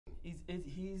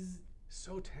He's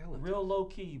so talented. real low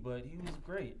key, but he was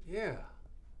great. Yeah.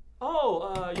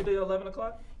 Oh, you did 11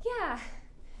 o'clock? Yeah.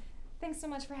 Thanks so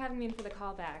much for having me in for the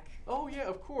callback. Oh yeah,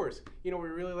 of course. You know, we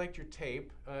really liked your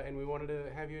tape, and we wanted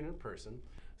to have you in person.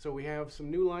 So we have some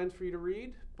new lines for you to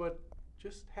read, but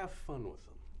just have fun with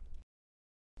them.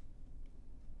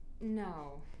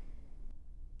 No.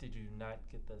 Did you not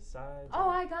get the sides? Oh,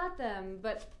 I got them,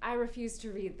 but I refuse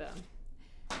to read them.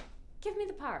 Give me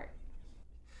the part.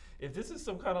 If this is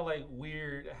some kind of like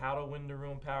weird how to win the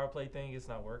room power play thing, it's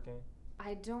not working.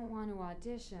 I don't want to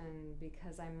audition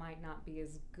because I might not be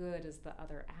as good as the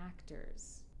other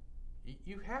actors.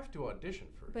 You have to audition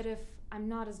first. But if I'm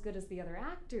not as good as the other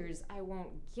actors, I won't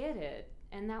get it,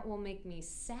 and that will make me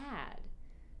sad.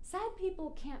 Sad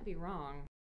people can't be wrong.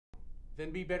 Then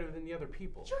be better than the other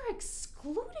people. You're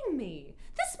excluding me.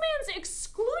 This man's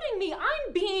excluding me.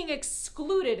 I'm being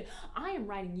excluded. I am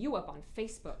writing you up on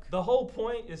Facebook. The whole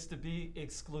point is to be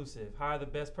exclusive. Hire the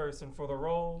best person for the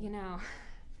role. You know,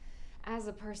 as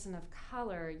a person of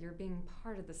color, you're being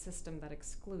part of the system that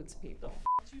excludes people.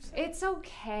 You say? It's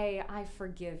okay, I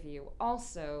forgive you.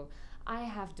 Also, I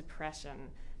have depression.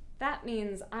 That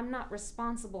means I'm not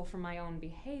responsible for my own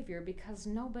behavior because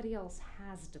nobody else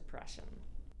has depression.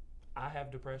 I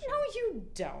have depression. No, you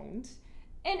don't.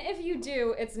 And if you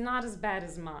do, it's not as bad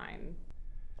as mine.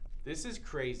 This is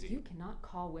crazy. You cannot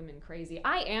call women crazy.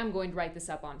 I am going to write this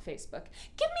up on Facebook.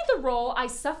 Give me the role. I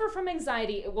suffer from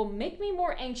anxiety. It will make me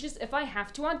more anxious if I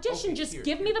have to audition. Okay,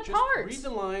 Give me the part. Read the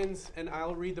lines, and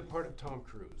I'll read the part of Tom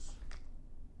Cruise.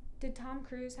 Did Tom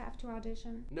Cruise have to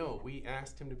audition? No, we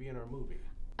asked him to be in our movie.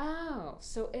 Oh,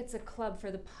 so it's a club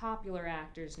for the popular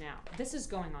actors now. This is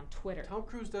going on Twitter. Tom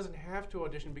Cruise doesn't have to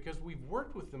audition because we've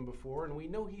worked with him before and we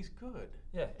know he's good.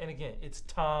 Yeah, and again, it's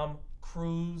Tom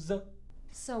Cruise.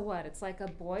 So what, it's like a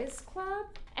boys club?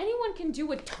 Anyone can do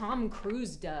what Tom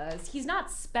Cruise does. He's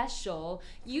not special.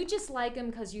 You just like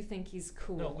him because you think he's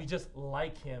cool. No, we just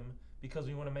like him because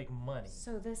we want to make money.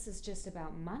 So this is just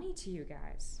about money to you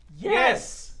guys?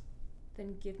 Yes!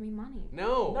 Then give me money.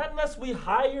 No. Not unless we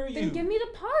hire you. Then give me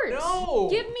the part. No.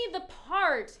 Give me the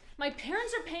part. My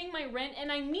parents are paying my rent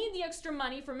and I need the extra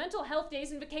money for mental health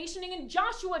days and vacationing in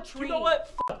Joshua Tree. You know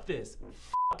what? Fuck this.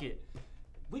 Fuck it.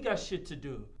 We got shit to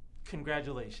do.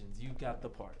 Congratulations, you got the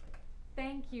part.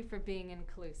 Thank you for being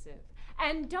inclusive.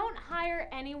 And don't hire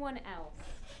anyone else.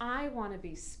 I want to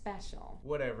be special.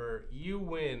 Whatever. You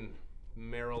win,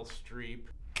 Meryl Streep.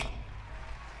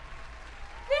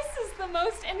 This is the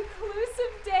most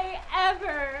inclusive day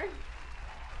ever.